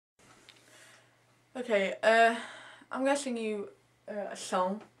Okay, I'm gonna sing you a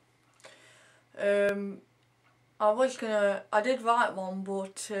song. I did write one,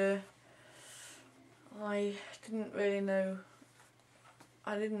 but I didn't really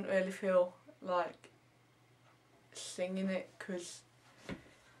feel like singing it because I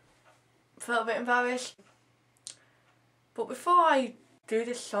felt a bit embarrassed. But before I do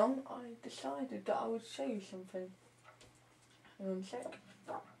this song, I decided that I would show you something. Hang on a sec.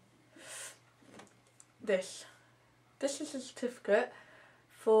 This is a certificate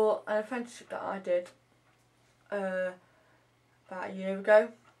for an apprenticeship that I did about a year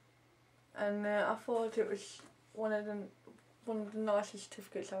ago, and I thought it was one of the nicest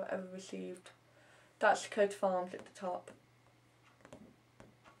certificates I've ever received. That's the coat of arms at the top.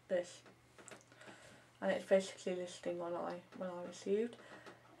 This, and it's basically listing when I received.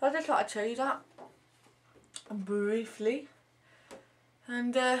 So I just thought I'd show you that briefly,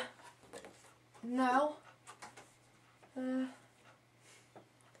 and now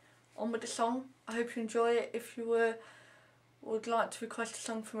on with the song. I hope you enjoy it. If you would like to request a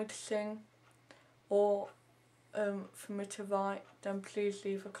song for me to sing or for me to write, then please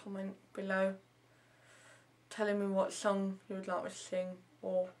leave a comment below telling me what song you would like me to sing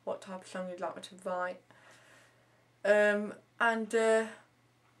or what type of song you'd like me to write, and I'll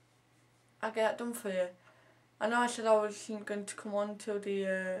get that done for you. I know I said I wasn't going to come on till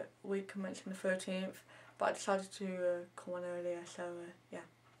the week commencing the 13th, but I decided to come on earlier, so yeah.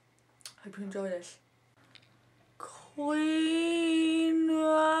 Hope you enjoy this. Queen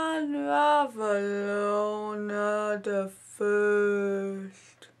Ranavalona the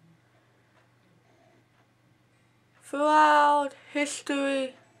first. Throughout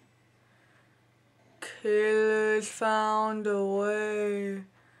history, killers found a way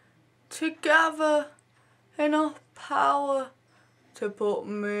to gather enough power to put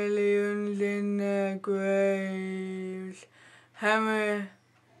millions in their graves. Henry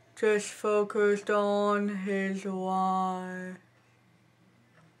just focused on his wife,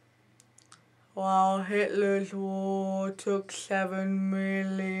 while Hitler's war took 7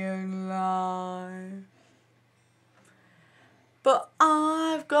 million lives. But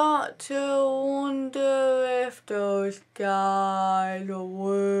I've got to wonder if those guys are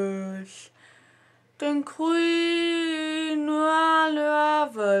worse than Queen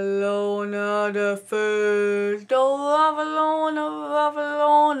Ranavalona the first. Oh,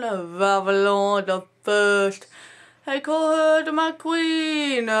 Ranavalona the first. They call her my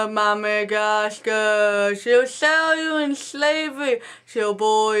queen of my Madagascar. She'll sell you in slavery, she'll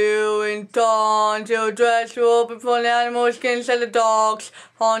boil you in thorns, she'll dress you up in funny animal skins, sell the dogs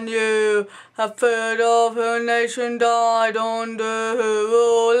on you. A third of her nation died under her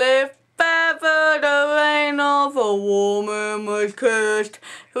rule. If ever the reign of a woman was cursed,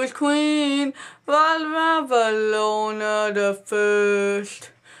 it was Queen Ranavalona the first.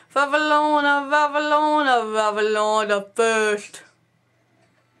 Ranavalona the first.